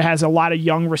think Georgia has a lot of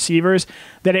young receivers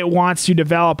that it wants to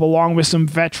develop along with some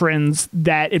veterans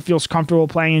that it feels comfortable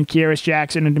playing in Kearis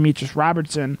Jackson and Demetrius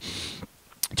Robertson,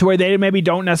 to where they maybe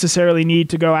don't necessarily need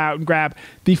to go out and grab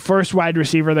the first wide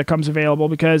receiver that comes available.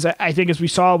 Because I think as we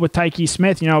saw with Tyke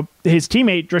Smith, his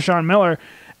teammate, Dreshaun Miller,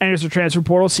 enters the transfer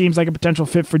portal, seems like a potential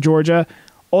fit for Georgia.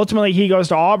 Ultimately, he goes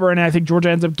to Auburn, and I think Georgia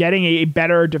ends up getting a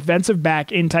better defensive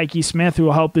back in Tyke Smith who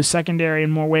will help the secondary in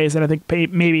more ways than I think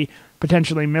maybe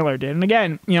potentially Miller did. And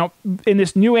again, in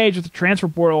this new age with the transfer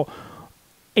portal,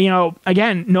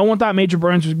 again, no one thought Major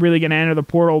Burns was really going to enter the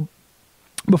portal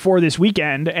before this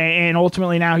weekend, and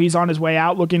ultimately now he's on his way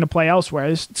out looking to play elsewhere.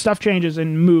 This stuff changes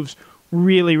and moves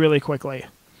really, really quickly.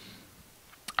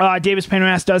 Davis Payne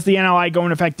asks, does the NLI go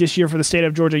into effect this year for the state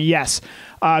of Georgia? Yes.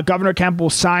 Governor Kemp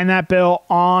will sign that bill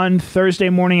on Thursday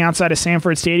morning outside of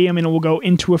Sanford Stadium, and it will go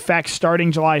into effect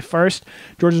starting July 1st.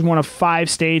 Georgia is one of 5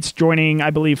 states joining,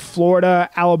 I believe, Florida,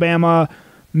 Alabama,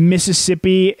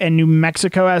 Mississippi, and New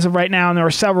Mexico as of right now, and there are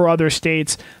several other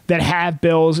states that have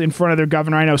bills in front of their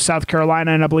governor. I know South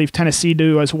Carolina and I believe Tennessee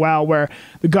do as well, where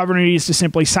the governor needs to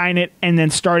simply sign it, and then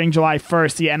starting July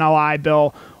 1st, the NLI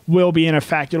bill will be in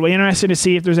effect. It'll be interesting to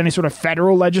see if there's any sort of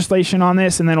federal legislation on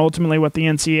this, and then ultimately what the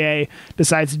NCAA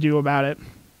decides to do about it.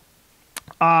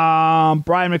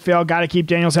 Brian McPhail, got to keep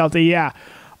Daniels healthy. Yeah.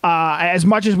 As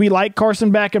much as we like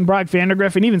Carson Beck and Brock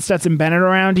Vandagriff and even Stetson Bennett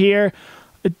around here,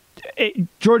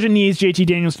 Georgia needs JT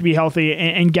Daniels to be healthy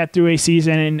and get through a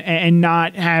season and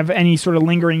not have any sort of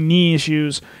lingering knee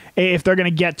issues if they're going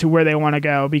to get to where they want to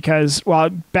go. Because while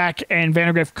Beck and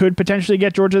Vandagriff could potentially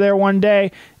get Georgia there one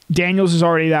day, Daniels is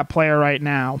already that player right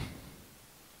now.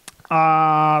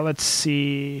 Let's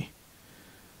see.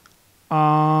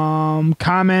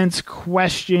 Comments,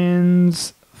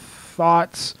 questions,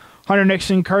 thoughts. Hunter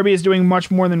Nixon, Kirby is doing much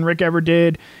more than Rick ever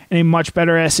did in a much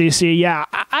better SEC. Yeah,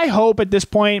 I hope at this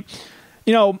point,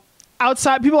 people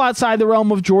outside the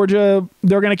realm of Georgia,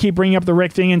 they're going to keep bringing up the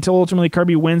Rick thing until ultimately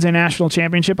Kirby wins a national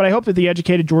championship. But I hope that the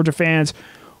educated Georgia fans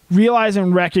realize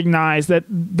and recognize that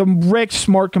the Rick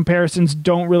Smart comparisons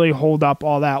don't really hold up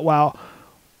all that well.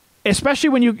 Especially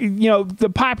when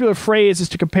the popular phrase is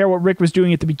to compare what Rick was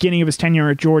doing at the beginning of his tenure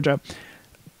at Georgia.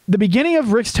 the beginning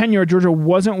of Rick's tenure at Georgia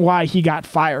wasn't why he got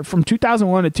fired. From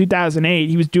 2001 to 2008,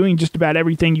 he was doing just about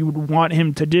everything you would want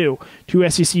him to do. 2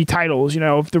 SEC titles.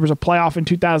 If there was a playoff in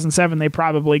 2007, they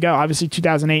probably go. Obviously,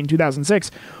 2008 and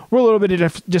 2006 were a little bit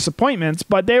of disappointments,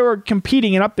 but they were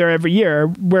competing and up there every year,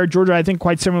 where Georgia, I think,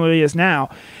 quite similarly is now.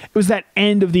 It was that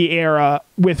end of the era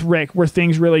with Rick where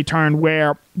things really turned,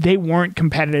 where they weren't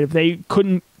competitive. They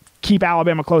couldn't keep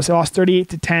Alabama close. They lost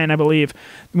 38-10, I believe,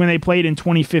 when they played in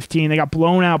 2015. They got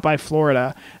blown out by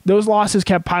Florida. Those losses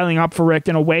kept piling up for Rick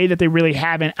in a way that they really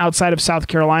haven't outside of South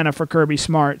Carolina for Kirby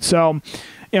Smart. So,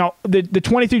 the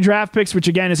 23 draft picks, which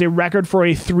again is a record for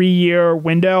a 3-year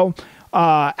window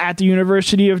at the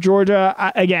University of Georgia.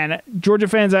 Again, Georgia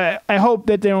fans, I hope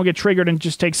that they don't get triggered and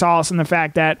just take solace in the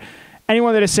fact that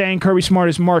anyone that is saying Kirby Smart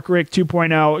is Mark Richt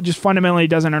 2.0 just fundamentally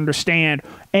doesn't understand,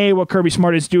 A, what Kirby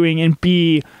Smart is doing, and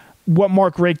B, what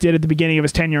Mark Richt did at the beginning of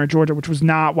his tenure at Georgia, which was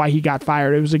not why he got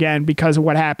fired. It was, again, because of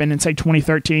what happened in, say,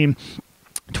 2013,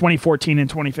 2014, and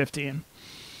 2015.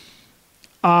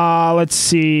 Let's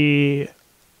see.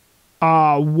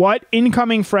 What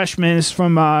incoming freshman, is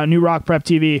from New Rock Prep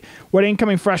TV, what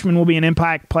incoming freshman will be an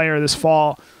impact player this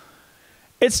fall?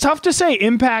 It's tough to say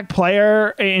impact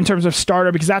player in terms of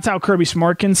starter because that's how Kirby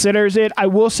Smart considers it. I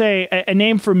will say a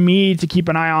name for me to keep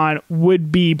an eye on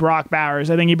would be Brock Bowers.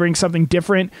 I think he brings something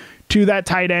different to that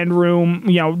tight end room.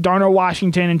 Darnell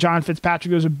Washington and John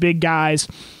Fitzpatrick, those are big guys.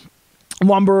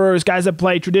 Lumberers, guys that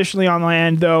play traditionally on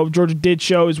land, though Georgia did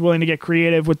show is willing to get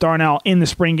creative with Darnell in the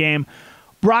spring game.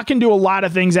 Brock can do a lot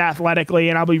of things athletically,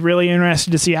 and I'll be really interested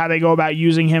to see how they go about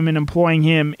using him and employing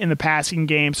him in the passing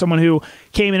game. Someone who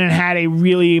came in and had a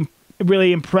really,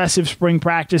 really impressive spring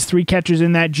practice, 3 catches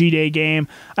in that G-Day game.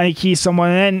 I think he's someone,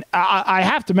 and I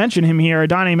have to mention him here,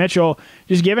 Adonai Mitchell,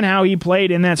 just given how he played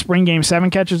in that spring game,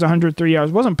 7 catches, 103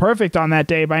 yards. Wasn't perfect on that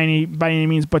day by any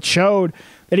means, but showed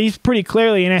that he's pretty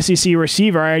clearly an SEC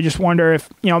receiver. I just wonder if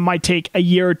it might take a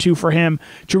year or two for him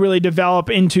to really develop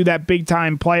into that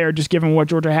big-time player, just given what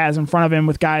Georgia has in front of him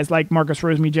with guys like Marcus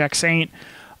Rosemy-Jacksaint,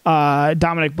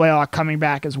 Dominic Blaylock coming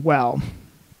back as well.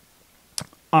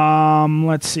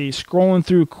 Let's see. Scrolling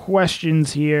through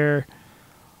questions here.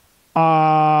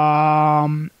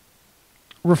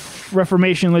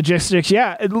 Reformation Logistics.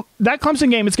 Yeah, that Clemson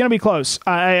game, it's going to be close.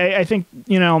 I think,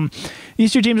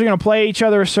 these two teams are going to play each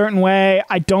other a certain way.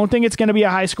 I don't think it's going to be a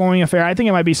high-scoring affair. I think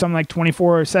it might be something like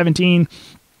 24-17.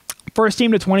 First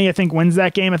team to 20, I think, wins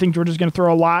that game. I think Georgia's going to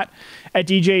throw a lot at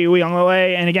DJ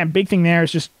Uiagalelei. And again, big thing there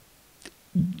is just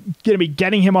going to be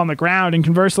getting him on the ground. And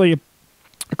conversely,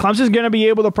 Clemson's going to be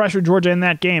able to pressure Georgia in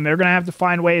that game. They're going to have to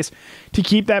find ways to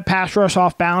keep that pass rush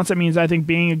off balance. That means, I think,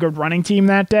 being a good running team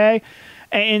that day.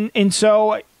 And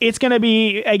so it's going to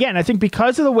be, again, I think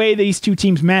because of the way these two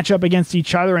teams match up against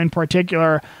each other in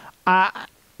particular, I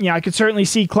could certainly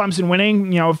see Clemson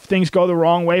winning, if things go the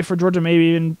wrong way for Georgia, maybe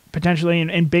even potentially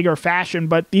in bigger fashion.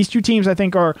 But these two teams, I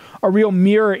think, are real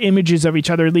mirror images of each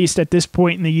other, at least at this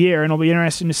point in the year. And it'll be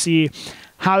interesting to see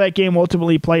how that game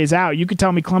ultimately plays out. You could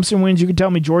tell me Clemson wins. You could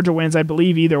tell me Georgia wins. I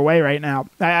believe either way right now.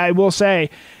 I will say,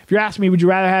 if you're asking me, would you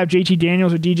rather have JT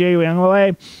Daniels or DJ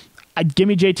Uiagalelei? I'd give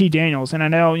me JT Daniels. And I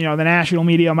know, the national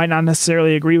media might not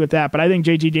necessarily agree with that, but I think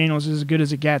JT Daniels is as good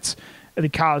as it gets at the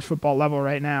college football level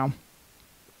right now.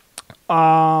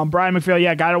 Brian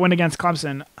McPhail, got to win against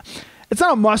Clemson. It's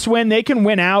not a must-win. They can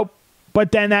win out,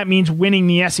 but then that means winning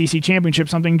the SEC championship,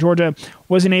 something Georgia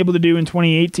wasn't able to do in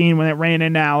 2018 when it ran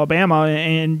into Alabama.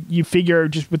 And you figure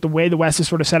just with the way the West is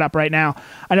sort of set up right now,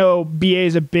 I know BA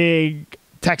is a big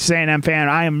Texas A&M fan.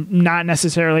 I am not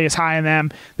necessarily as high on them.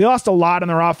 They lost a lot on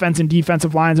their offense and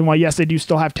defensive lines, and while, yes, they do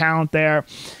still have talent there,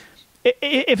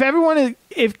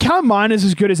 if Kellen Mond is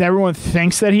as good as everyone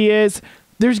thinks that he is,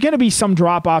 there's going to be some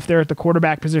drop-off there at the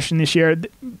quarterback position this year.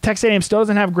 Texas A&M still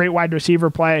doesn't have great wide receiver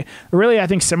play. They're really, I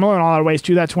think, similar in a lot of ways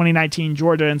to that 2019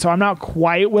 Georgia, and so I'm not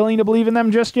quite willing to believe in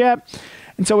them just yet.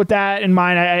 And so with that in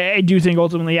mind, I do think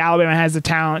ultimately Alabama has the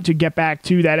talent to get back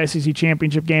to that SEC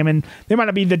championship game. And they might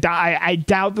not be I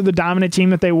doubt they're the dominant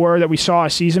team that they were that we saw a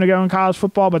season ago in college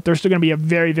football, but they're still going to be a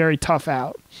very, very tough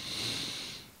out.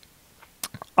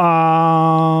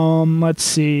 Let's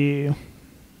see.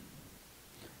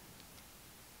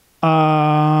 If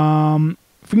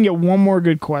we can get one more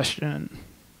good question,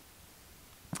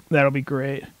 that'll be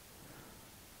great.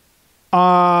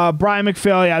 Brian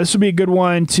McPhail, this would be a good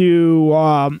one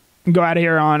to go out of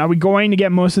here on. Are we going to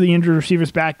get most of the injured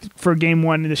receivers back for game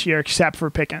 1 this year except for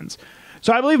Pickens?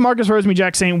 So I believe Marcus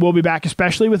Rosemy-Jacksaint will be back,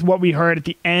 especially with what we heard at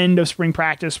the end of spring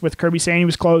practice with Kirby saying he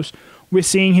was close with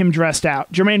seeing him dressed out.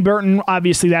 Jermaine Burton,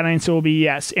 obviously that answer will be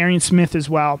yes. Arian Smith as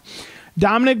well.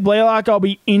 Dominic Blaylock, I'll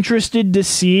be interested to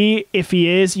see if he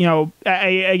is.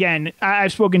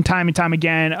 I've spoken time and time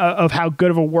again of how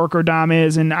good of a worker Dom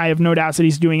is, and I have no doubts that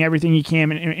he's doing everything he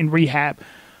can in rehab.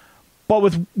 But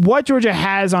with what Georgia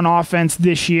has on offense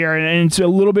this year, and it's a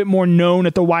little bit more known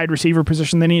at the wide receiver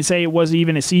position than he'd say it was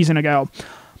even a season ago,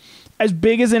 as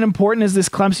big as and important as this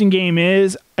Clemson game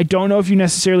is, I don't know if you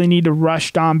necessarily need to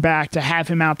rush Dom back to have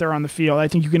him out there on the field. I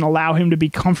think you can allow him to be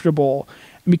comfortable.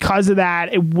 And because of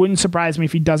that, it wouldn't surprise me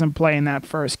if he doesn't play in that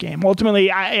first game.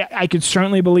 Ultimately, I could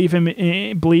certainly believe him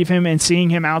and seeing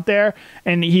him out there,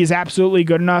 and he is absolutely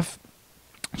good enough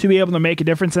to be able to make a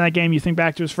difference in that game. You think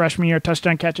back to his freshman year,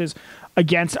 touchdown catches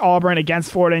against Auburn,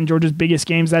 against Florida, and Georgia's biggest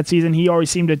games that season. He always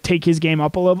seemed to take his game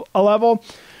up a level.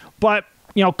 But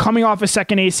coming off a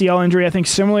second ACL injury, I think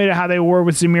similarly to how they were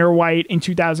with Zamir White in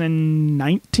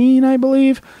 2019, I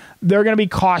believe, they're going to be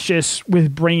cautious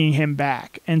with bringing him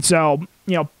back. And so,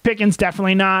 Pickens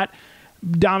definitely not.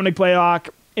 Dominic Blaylock,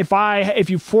 if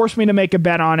you force me to make a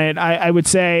bet on it, I would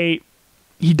say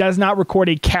he does not record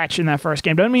a catch in that first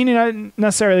game. Doesn't mean he doesn't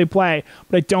necessarily play,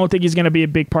 but I don't think he's going to be a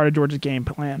big part of Georgia's game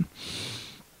plan.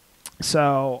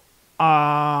 So,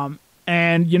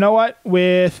 and you know what?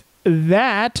 With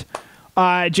that,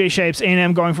 Jay Shapes,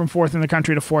 A&M going from 4th in the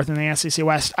country to 4th in the SEC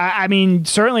West. I mean,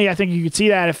 certainly I think you could see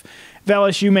that if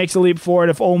LSU makes a leap forward,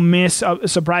 if Ole Miss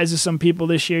surprises some people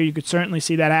this year, you could certainly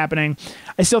see that happening.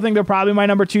 I still think they're probably my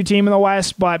number 2 team in the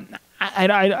West, but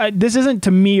this isn't,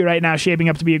 to me right now, shaping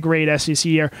up to be a great SEC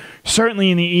year.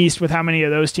 Certainly in the East, with how many of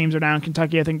those teams are down.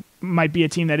 Kentucky, I think, might be a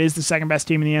team that is the second best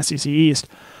team in the SEC East.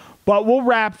 But we'll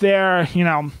wrap there.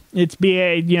 It's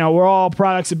BA. We're all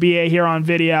products of BA here on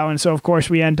video, and so of course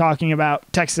we end talking about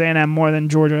Texas A&M more than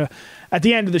Georgia at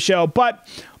the end of the show. But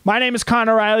my name is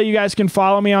Connor Riley. You guys can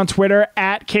follow me on Twitter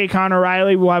at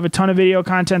KConnorRiley. We'll have a ton of video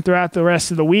content throughout the rest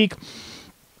of the week.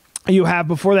 You have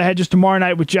Before the Hedges tomorrow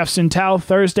night with Jeff Sintel.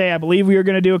 Thursday, I believe we are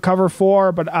going to do a cover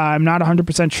 4, but I'm not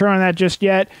 100% sure on that just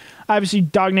yet. Obviously,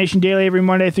 DawgNation Daily every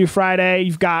Monday through Friday.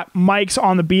 You've got Mike's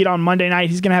on the beat on Monday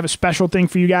night. He's going to have a special thing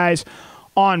for you guys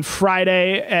on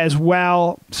Friday as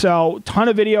well. So, ton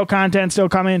of video content still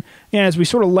coming. And as we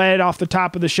sort of led off the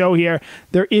top of the show here,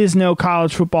 there is no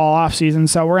college football offseason,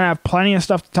 so we're going to have plenty of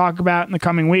stuff to talk about in the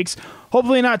coming weeks.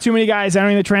 Hopefully not too many guys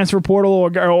entering the transfer portal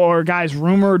or guys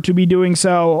rumored to be doing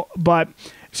so, but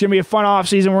it's going to be a fun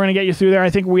offseason. We're going to get you through there. I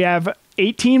think we have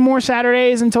 18 more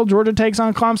Saturdays until Georgia takes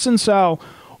on Clemson, so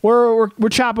we're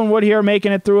chopping wood here,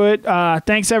 making it through it.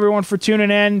 Thanks, everyone, for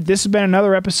tuning in. This has been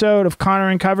another episode of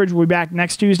Connor in Coverage. We'll be back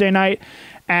next Tuesday night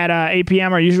at 8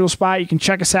 p.m., our usual spot. You can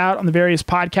check us out on the various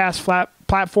podcast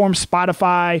platforms,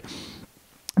 Spotify,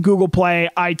 Google Play,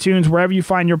 iTunes, wherever you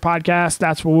find your podcast,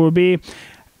 that's where we'll be.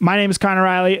 My name is Connor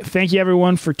Riley. Thank you,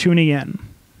 everyone, for tuning in.